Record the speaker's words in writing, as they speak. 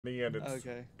And it's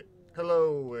okay.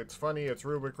 hello, it's funny, it's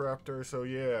Rubik Raptor, so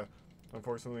yeah, I'm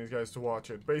forcing these guys to watch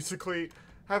it. Basically,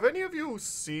 have any of you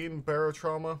seen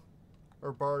Barotrauma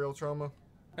or Barotrauma?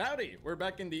 Howdy, we're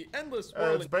back in the endless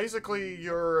It's basically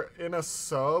you're in a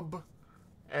sub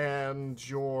and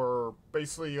you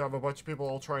have a bunch of people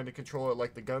all trying to control it,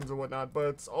 like the guns and whatnot, but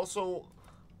it's also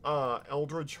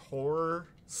eldritch horror.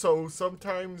 So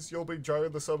sometimes you'll be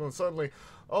driving the sub and suddenly,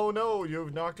 oh no,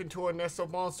 you've knocked into a nest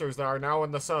of monsters that are now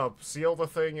in the sub. Seal the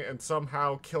thing and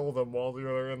somehow kill them while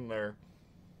you're in there.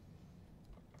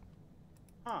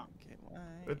 Huh.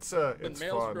 It's the fun.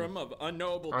 maelstrom of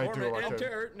unknowable torment and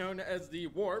terror known as the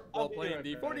Warp while playing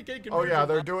the 40k conversion. Oh yeah,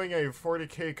 they're doing a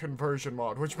 40k conversion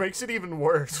mod, which makes it even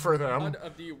worse for them.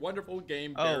 Of the wonderful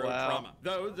game Barotrauma.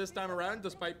 Though this time around,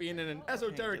 despite being in an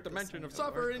esoteric dimension of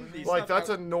suffering, that's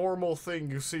a normal thing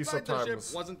you see sometimes. The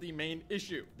ship wasn't the main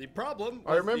issue. The problem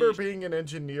was I remember being an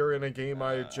engineer in a game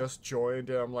I had just joined,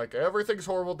 and I'm like, everything's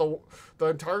horrible. The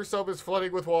entire sub is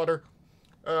flooding with water.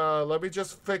 Let me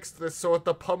just fix this so that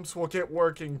the pumps will get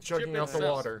working, chugging out the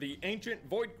water. The ancient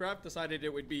Voidcraft decided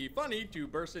it would be funny to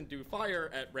burst into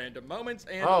fire at random moments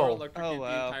and electrocute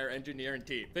the entire engineering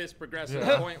team. This progressed to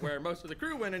the point where most of the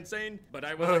crew went insane, but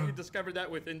I will let you discover that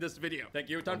within this video. Thank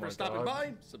you a ton for stopping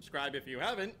by, subscribe if you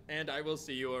haven't, and I will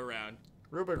see you around.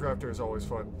 Rubik Raptor is always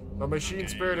fun. The machine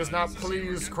spirit is not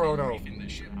pleased, Chrono.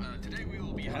 Today we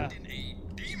will be hunting a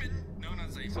demon known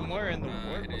as a somewhere in the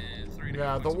warp.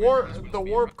 Yeah, the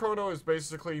warp Chrono is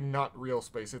basically not real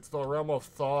space. It's the realm of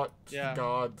thought,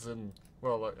 gods, and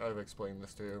well, I've explained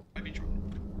this to you.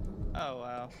 Oh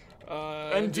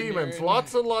wow. And demons,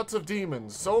 lots and lots of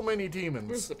demons. So many demons.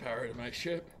 Where's the power to my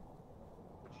ship?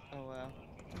 Oh wow.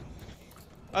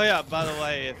 Oh yeah, by the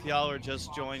way, if y'all are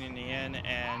just joining in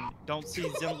and don't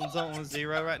see Zone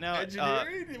 0 right now,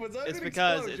 it's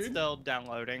because it's still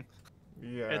downloading.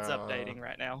 Yeah. It's updating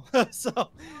right now. So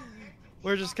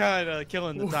we're just kind of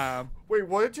killing the time. Wait,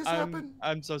 what just happened?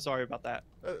 I'm so sorry about that.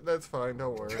 That's fine,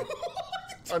 don't worry.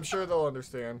 I'm sure they'll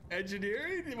understand.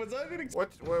 Engineering? Was that an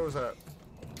What was that?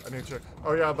 I need to check.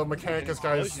 Oh yeah, the Mechanicus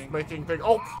guy is making big.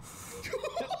 Oh!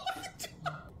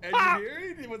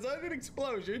 Engineering? Was that an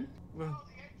explosion?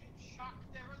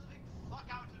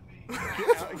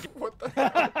 What the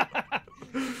heck?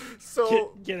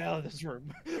 So get out of this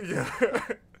room. Yeah.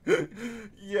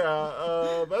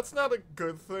 Yeah, that's not a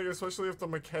good thing, especially if the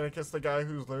Mechanicus, the guy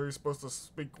who's literally supposed to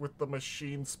speak with the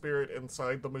machine spirit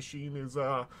inside the machine, is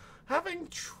having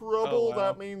trouble. Oh, wow.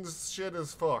 That means shit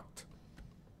is fucked.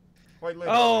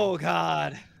 Oh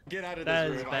god. Get out of that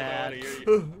this room. That is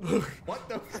bad. What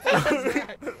the fuck is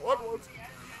that? What was?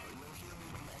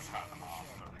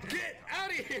 Get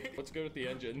out of here! Let's go with the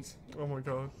engines. Oh my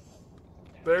god.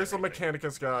 There's the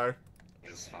Mechanicus guy.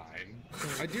 It's fine.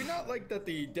 I do not like that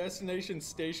the destination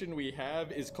station we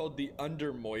have is called the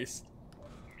Undermoist.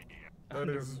 That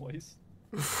is Undermoist.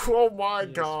 Oh my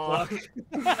god.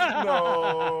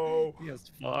 No.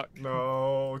 Yes, fuck.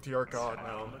 No, dear god,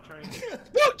 no.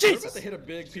 Oh, Jesus! They hit a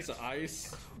big piece of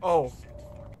ice. Oh.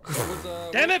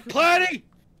 Damn it, Platy!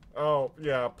 Oh,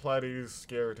 yeah, Platy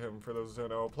scared him, for those who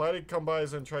don't know. Platy comes by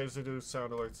and tries to do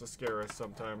sound alerts to scare us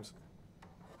sometimes.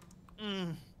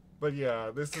 But yeah,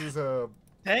 this is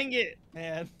dang it,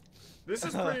 man. This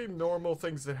is pretty normal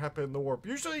things that happen in the warp.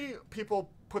 Usually people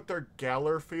put their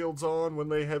Galler fields on when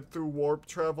they head through warp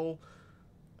travel.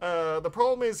 The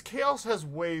problem is Chaos has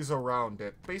ways around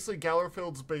it. Basically, Galler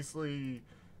fields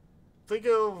think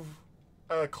of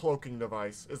a cloaking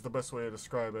device is the best way to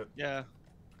describe it. Yeah.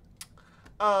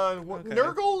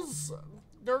 Nurgle's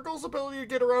ability to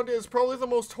get around it is probably the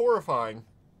most horrifying.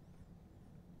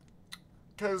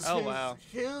 Because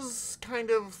his kind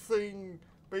of thing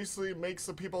basically makes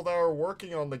the people that are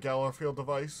working on the Galler field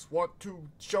device want to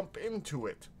jump into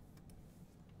it.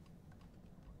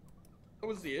 What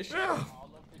was the issue? Yeah.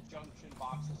 All of the junction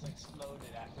boxes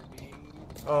exploded after being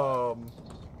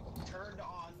turned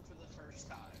on for the first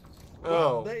time.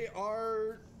 Well, they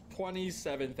are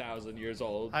 27,000 years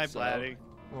old. Hi, Platy.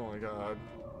 Oh my god.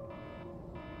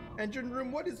 Engine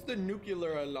room, what is the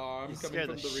nuclear alarm coming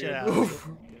from the rear?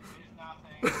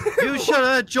 You should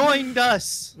have joined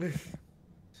us.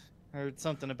 I heard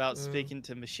something about speaking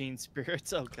to machine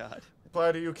spirits. Oh god.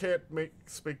 Platy, you can't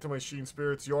speak to machine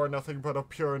spirits. You are nothing but a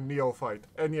pure neophyte.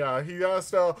 And yeah, he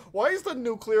asked, why is the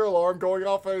nuclear alarm going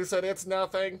off? And he said, it's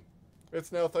nothing.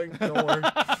 It's nothing. Don't worry.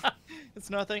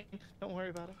 It's nothing. Don't worry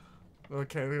about it.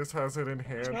 Okay, he just has it in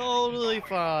hand. Totally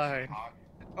fine.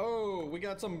 Oh, we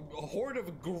got some horde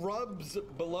of grubs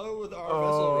below our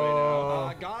vessel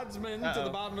right now. Godsman to the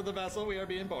bottom of the vessel. We are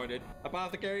being pointed.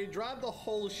 Apothecary, drive the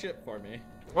whole ship for me.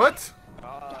 What?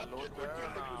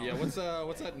 Yeah, what's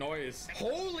that noise?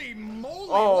 Holy moly!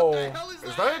 Oh, what the hell is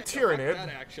that a Tyranid? That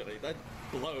actually, that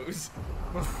blows.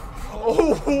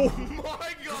 Oh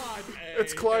My God! Hey,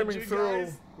 it's climbing engine through.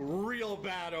 guys, real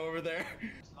bad over there.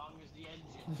 As long as the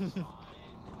engine's fine.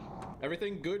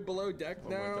 Everything good below deck Oh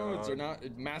my now? God. Is there not a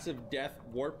massive death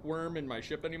warp worm in my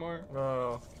ship anymore? Where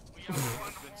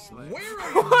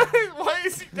are you? Why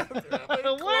is he down there?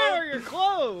 Where are your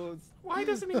clothes? Why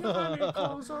doesn't he have any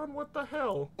clothes on? What the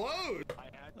hell? Blows.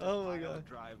 Oh my God.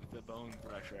 Drive the bone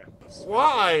crusher.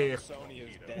 Why? Sony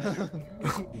is dead.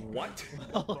 What?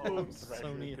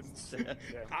 Sony is dead.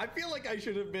 I feel like I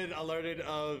should have been alerted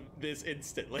of this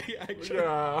instantly, actually.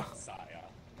 Yeah. Saya,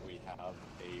 we have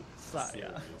a Saya.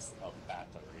 series of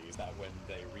batteries that when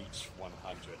they reach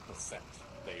 100%,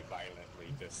 they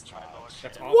violently discharge.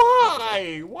 That's awesome.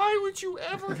 Why? Why would you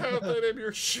ever have that in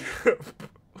your ship?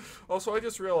 Also, I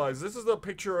just realized this is a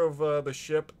picture of the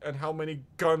ship and how many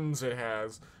guns it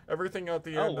has. Everything at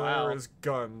the end wow. there is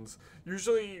guns.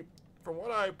 Usually, from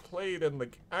what I played in the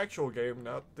actual game,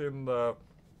 not in the,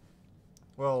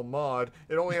 well, mod,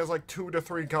 it only has like 2 to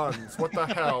 3 guns. What the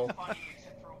hell? Funny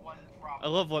except for one problem. I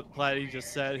love what Platty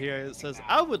just said here. It says,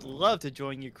 I would love to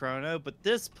join you, Chrono, but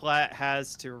this Plat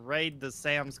has to raid the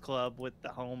Sam's Club with the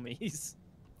homies.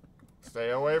 Stay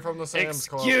away from the Sam's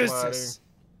Club, Excuses!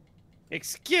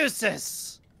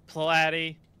 Excuses,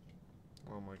 Platty. Platty.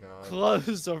 Oh my god.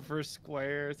 Clothes are for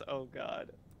squares. Oh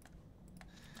God.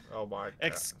 Oh my god.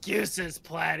 Excuses,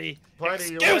 Platty.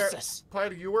 Platty, Excuses.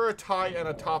 Platty, you wear a tie and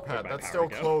a top hat. That's still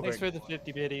Thanks clothing. Thanks for the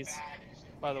 50 biddies,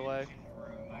 by the way.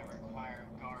 I require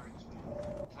guards.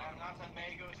 I'm not a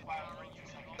Magos Power Ranger,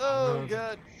 so I'm Oh not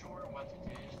God. sure what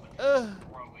it is, but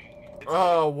it's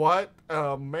growing. What?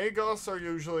 Magos are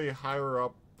usually higher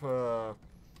up,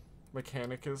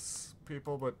 Mechanicus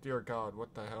people, but dear God,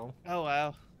 what the hell? Oh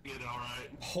wow.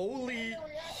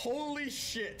 Holy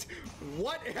shit!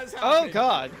 What has Oh happened?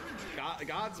 God.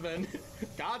 Godsman,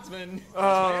 it's my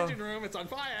Uh, engine room. It's on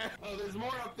fire. Oh, there's more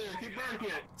up there. Keep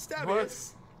burning it.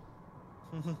 Stabius,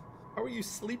 how are you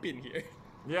sleeping here?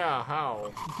 Yeah,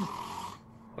 how?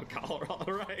 Oh, God,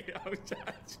 all right.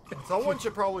 Someone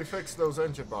should probably fix those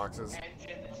engine boxes.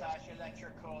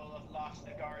 Engine/electrical have lost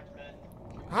the guardsman.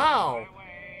 How?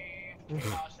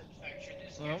 Chaos infection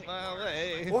is getting worse.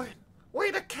 Hey. What?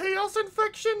 Wait, a chaos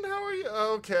infection? How are you?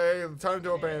 Okay, time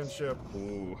to abandon ship.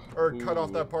 Ooh. Or cut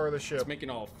off that part of the ship. It's making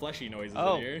all fleshy noises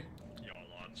Oh. in here. Your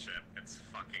lordship, it's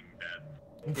fucking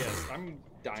dead. Yes, I'm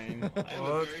dying. I have What?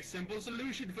 a very simple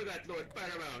solution for that, Lord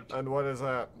Paramount. And what is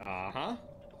that? Uh-huh.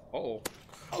 Oh.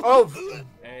 Oh!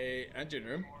 A engine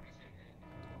room.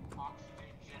 Oxygen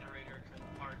generator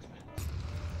compartment.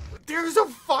 There's a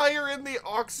fire in the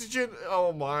oxygen!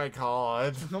 Oh my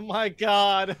god. Oh my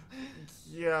God.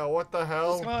 Yeah, what the It's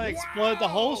hell? gonna explode the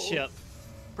whole Wow. ship.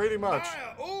 Pretty much.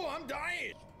 Ah, oh, I'm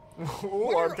dying. Ooh,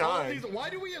 What I'm are all dying. these- Why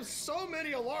do we have so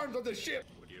many alarms on the ship?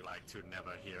 Would you like to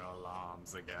never hear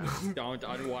alarms again? Don't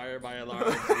unwire my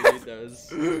alarms. We need those.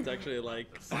 It's actually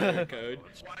like fire code.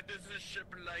 Why does this ship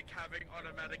like having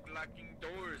automatic locking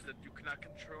doors that you cannot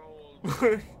control?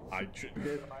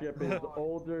 This ship is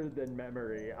older than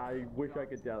memory. I wish I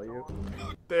could tell you.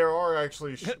 There are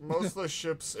actually, most of the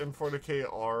ships in 40K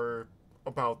are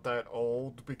about that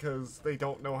old because they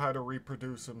don't know how to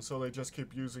reproduce them, so they just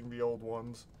keep using the old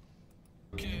ones.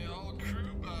 Okay, all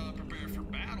crew, prepare for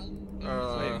battle.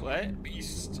 Wait, what?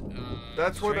 Beast,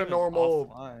 That's what a Train is normal,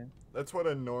 offline. that's what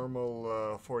a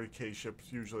normal 40K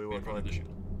ships usually look front of the like. ship.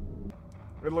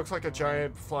 It looks like a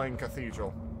giant flying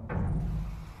cathedral.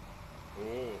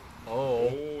 Oh. Oh.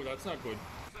 Oh, that's not good.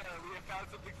 We have found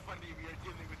something funny. We are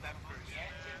dealing with that first.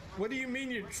 What do you mean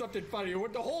you something funny?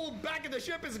 What, the whole back of the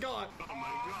ship is gone.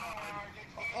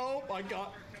 Oh my god.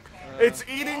 It's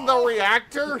eating the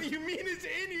reactor? What do you mean it's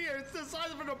in here? It's the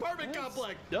size of an apartment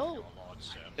complex. No,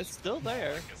 it's still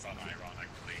there. It's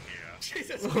unironically here.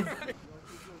 Jesus Christ.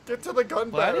 Get to the gun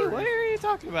Platty, battery. what are you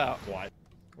talking about? What?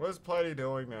 What is Platty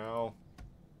doing now?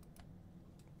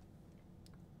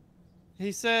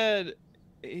 He said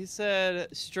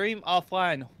stream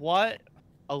offline. What?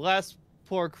 Alas,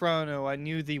 poor Chrono, I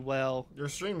knew thee well. Your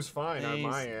stream's fine on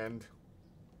my Please. end.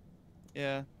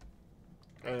 Yeah,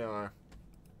 Anyway.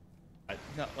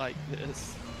 not like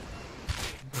this.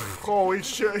 Holy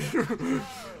shit.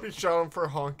 He shot him for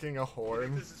honking a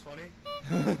horn. This is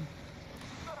funny.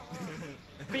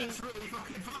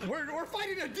 We're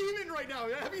fighting a demon right now.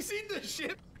 Have you seen this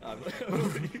ship? Yeah,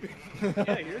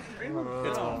 you're streaming.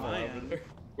 It's on my end.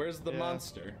 Where's the Yeah.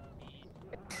 monster?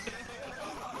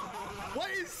 What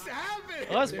is happening?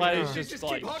 Unless Platty's She's just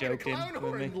keep like honking a joking clown with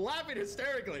horn me. and laughing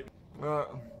hysterically.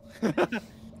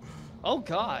 Oh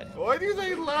God. Why do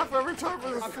they laugh every time?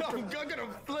 I'm gonna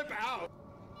flip out.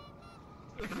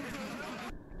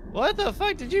 What the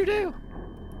fuck did you do?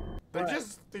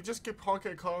 They just keep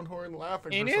honking clown horn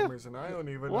laughing Ain't for you? some reason. I don't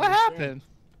even What understand. happened?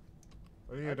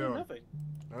 What are you doing?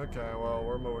 Okay, well,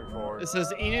 we're moving forward. It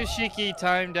says Inushiki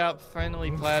timed out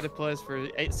friendly platypus for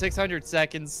 600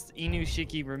 seconds.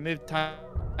 Inushiki removed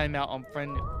timeout on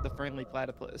the friendly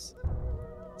platypus.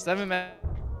 7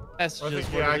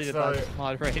 messages were deleted by the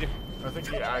moderator. I think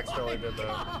he accidentally did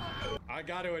that. I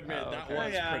got to admit, that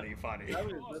was pretty funny.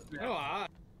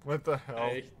 What the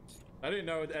hell? I didn't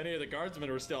know any of the guardsmen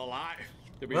were still alive,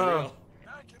 to be real.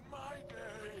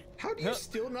 How do you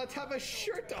still not have a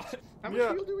shirt on? How much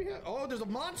fuel do we have? Oh, there's a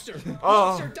monster!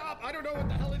 Monster top! I don't know what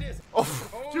the hell it is!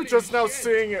 Oh, you're just now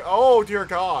seeing it. Oh, dear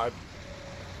God.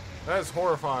 That is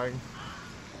horrifying.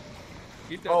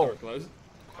 Keep that door closed.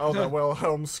 Oh, the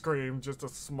Wilhelm scream. Just a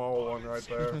small one right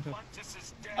there.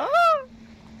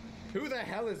 Who the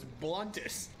hell is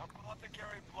Bluntus?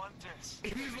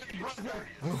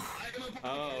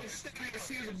 Oh.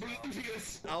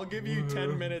 I'll give you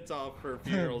 10 minutes off for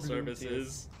funeral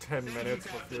services. 10 minutes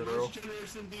for funeral.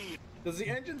 Does the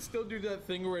engine still do that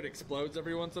thing where it explodes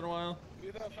every once in a while?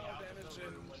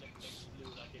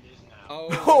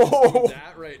 Oh,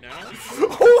 that right now?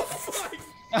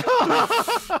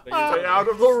 Stay out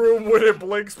of the room when it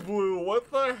blinks blue. What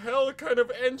the hell kind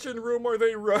of engine room are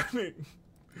they running?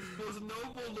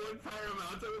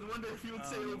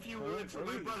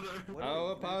 Oh,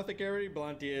 Apothecary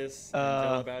Bluntius.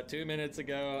 Until about 2 minutes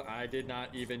ago, I did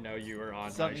not even know you were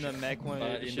on something my the mech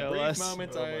wanted but to in show the brief us.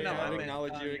 moments I had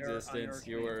acknowledged your existence,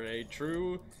 you were a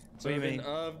true servant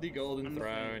of the Golden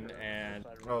Throne, and...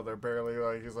 Oh, they're barely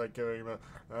like, he's like giving the,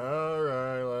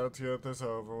 alright, let's get this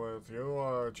over with. You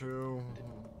are true.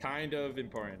 Kind of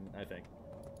important, I think.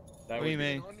 That what do you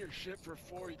mean? On your ship for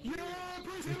 4 years.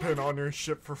 You've been on your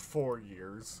ship for 4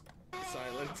 years.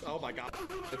 Silence. Oh my God.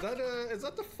 Is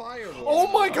that the firewall? Oh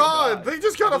my God! They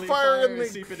just got a fire in the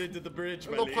seeping into the bridge,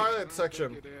 in the pilot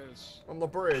section. On the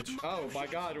bridge. Oh my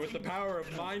God! With the power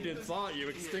of mind and thought, you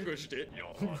extinguished it.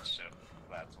 Your lordship,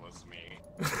 that was me.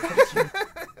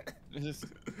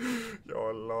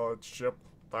 Your lordship,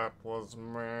 that was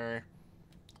me.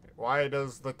 Why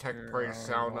does the tech priest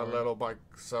sound a little like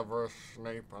Severus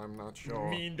Snape? I'm not sure.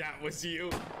 Mean that was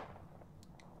you.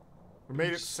 We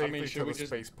made it safely to the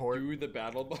spaceport. Do the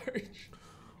battle barge?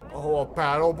 Oh, a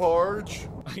battle barge?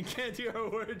 I can't hear a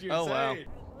word you're saying.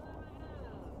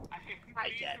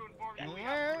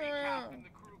 Wow.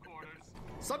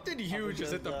 Something huge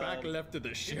is at the back left of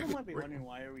the ship. People might be wondering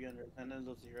why are we under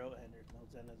Zenzo 0 and there's no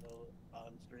Zenzo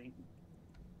on screen.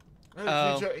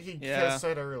 He just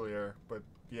said earlier, but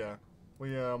yeah,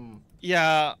 we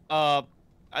Yeah,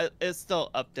 it's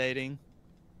still updating.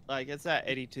 Like it's at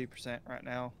 82% right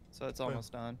now, so it's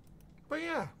almost done. But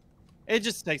yeah, it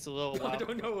just takes a little while. I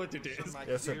don't know what it is.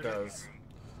 Yes, it does.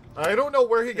 I don't know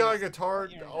where he got a guitar.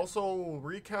 Also,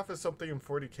 recap is something in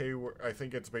 40K where I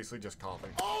think it's basically just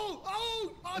coughing.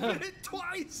 Oh! I've been hit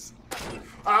twice!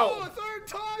 Ow! Oh, a third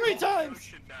time! 3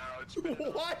 times!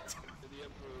 What?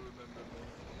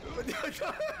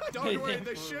 Don't worry,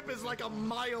 the ship is like a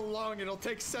mile long. It'll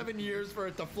take 7 years for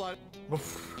it to flood. What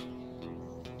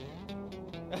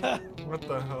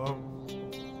the hell?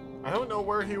 I don't know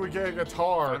where he would get a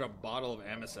guitar. Got a bottle of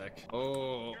Amasec.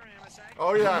 Oh.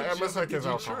 Oh yeah, Amasec is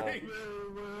alcohol.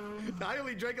 I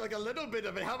only drank like a little bit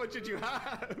of it. How much did you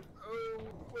have?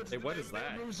 Hey, what is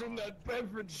that? In that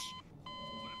beverage.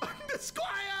 The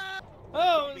Squire!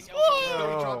 Oh, the Squire!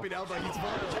 Oh. Dropping out like he's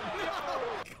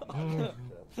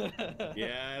no.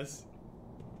 Yes.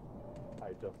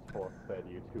 I just force-fed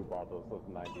you 2 bottles of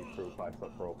 90 proof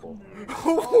isopropyl.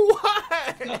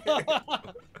 What?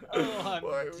 Oh, I'm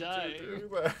Why would dying. you do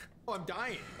that? Oh, I'm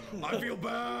dying. I feel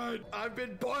bad. I've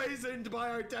been poisoned by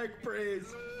our tech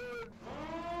priest.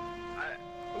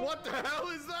 What the hell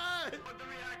is that? The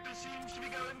reactor seems to be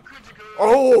going critical.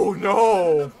 Oh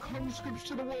no! Conscripts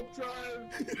to the warp drive.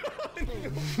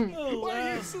 Why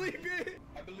are you sleeping?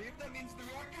 I believe that means the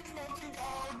reactor's melting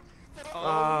down.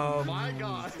 Oh my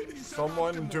God.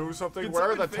 Someone do something. Did Where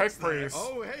are someone the tech fix that? priests?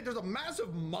 Oh, hey, there's a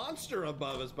massive monster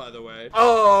above us, by the way.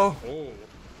 Oh!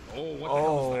 Oh, what the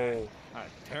hell is that?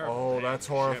 Terrible. Oh, that's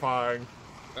horrifying.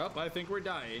 Well, I think we're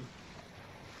dying.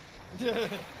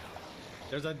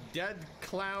 There's a dead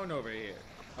clown over here.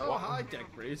 Oh, hi, tech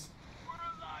priest.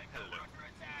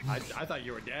 I thought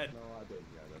you were dead. No, I've been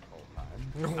here this whole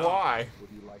time. Why?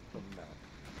 Would you like some meth?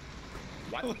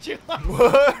 What? Would you like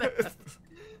What?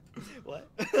 What?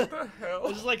 What the hell?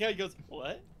 It's just like how he goes,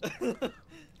 what?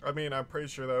 I mean, I'm pretty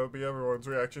sure that would be everyone's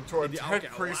reaction to a Okay,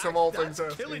 tech priest of all things.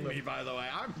 That's asking killing them. me, by the way.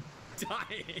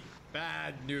 dying.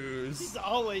 Bad news. He's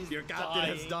always Your captain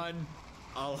has done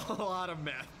a lot of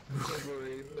meth.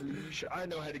 I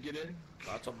know how to get in.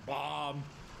 That's a bomb.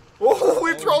 Oh,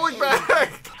 we're trolling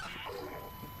back!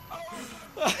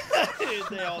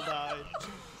 They all died.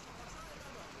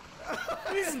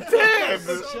 He's dead!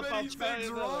 So many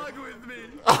things wrong with me.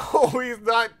 Oh, he's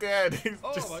not dead. He's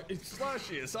just... it's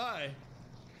Slushy, his eye.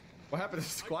 What happened to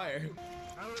Squire?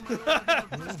 I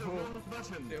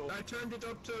turned it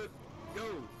up to go.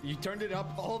 You turned it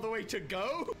up all the way to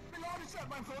go?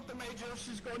 My fault, the Major,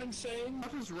 she's going insane.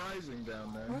 What is rising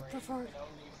down there? What the fuck?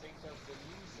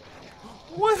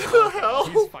 What the hell?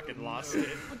 He's fucking lost it.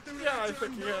 Yeah, I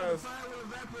think he has.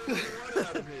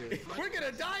 We're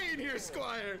gonna die in here,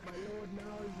 Squire. My lord,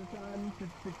 now is the time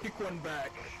to kick one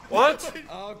back. What?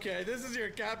 Okay, this is your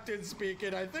captain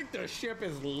speaking. I think the ship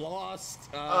is lost.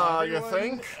 You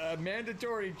think?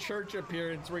 Mandatory church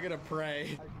appearance. We're gonna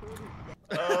pray.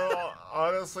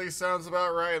 Honestly, sounds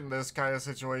about right in this kind of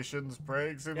situations.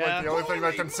 Praying seems like the only thing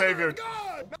that can save you.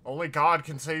 God! Only God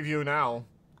can save you now.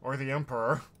 Or the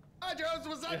Emperor. Jones,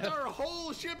 was that our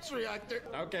whole ship's reactor?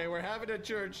 Okay, we're having a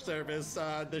church service.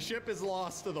 The ship is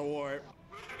lost to the warp.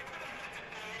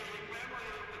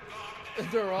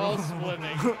 They're all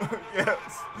swimming.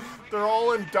 Yes. They're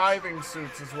all in diving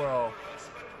suits as well.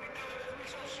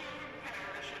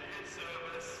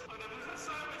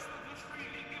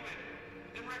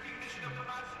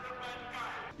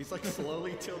 He's like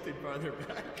slowly tilting farther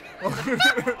back.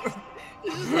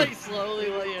 He's just like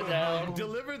slowly laying down.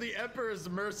 Deliver the Emperor's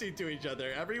mercy to each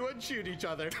other. Everyone shoot each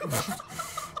other.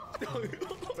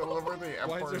 Deliver the Emperor's...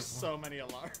 Why is there so many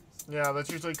alarms? Yeah, that's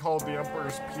usually called the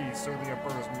Emperor's Peace or the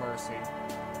Emperor's Mercy.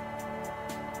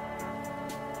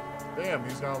 Damn,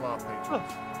 he's got a lot of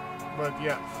patrons. But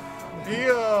yeah.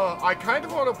 I kind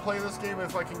of want to play this game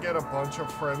if I can get a bunch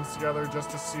of friends together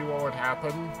just to see what would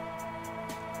happen.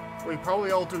 We'd probably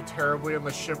all do terribly and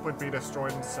the ship would be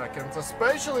destroyed in seconds,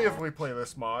 especially if we play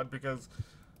this mod, because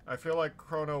I feel like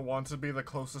Chrono wants to be the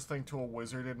closest thing to a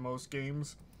wizard in most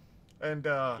games. And,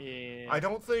 yeah. I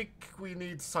don't think we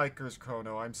need Psychers,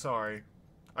 Chrono, I'm sorry.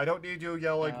 I don't need you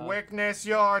yelling, "Witness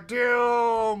your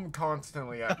doom!"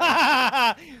 constantly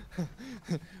at me.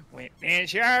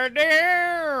 Witness your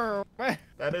doom!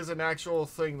 That is an actual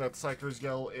thing that Psychers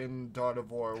yell in Dawn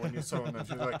of War when you summon them.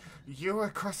 She's like, "You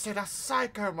requested a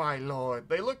Psycher, my lord!"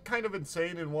 They look kind of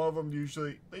insane, and one of them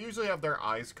usually have their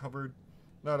eyes covered.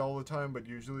 Not all the time, but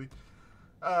usually.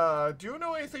 Do you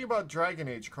know anything about Dragon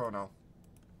Age, Chrono?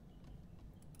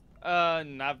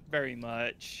 Not very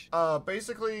much.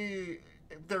 Basically,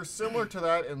 they're similar to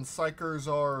that, and Psychers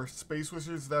are space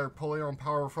wizards that are pulling on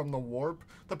power from the warp.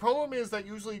 The problem is that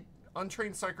usually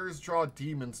untrained Psychers draw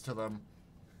demons to them,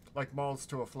 like moths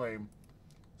to a flame.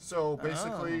 So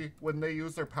basically, when they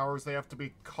use their powers, they have to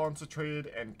be concentrated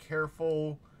and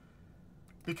careful,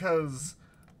 because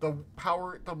the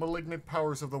malignant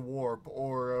powers of the warp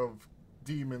or of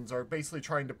demons are basically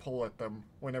trying to pull at them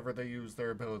whenever they use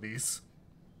their abilities.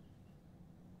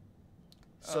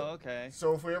 So, okay.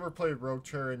 So if we ever played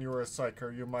Roadchair and you were a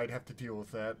Psycher, you might have to deal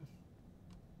with that.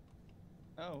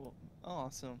 Oh,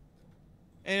 awesome.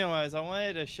 Anyways, I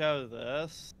wanted to show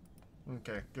this.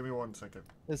 Okay, give me 1 second.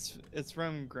 It's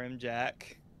from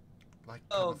Grimjack. Like,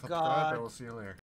 oh, comment, subscribe, God. and we'll see you later.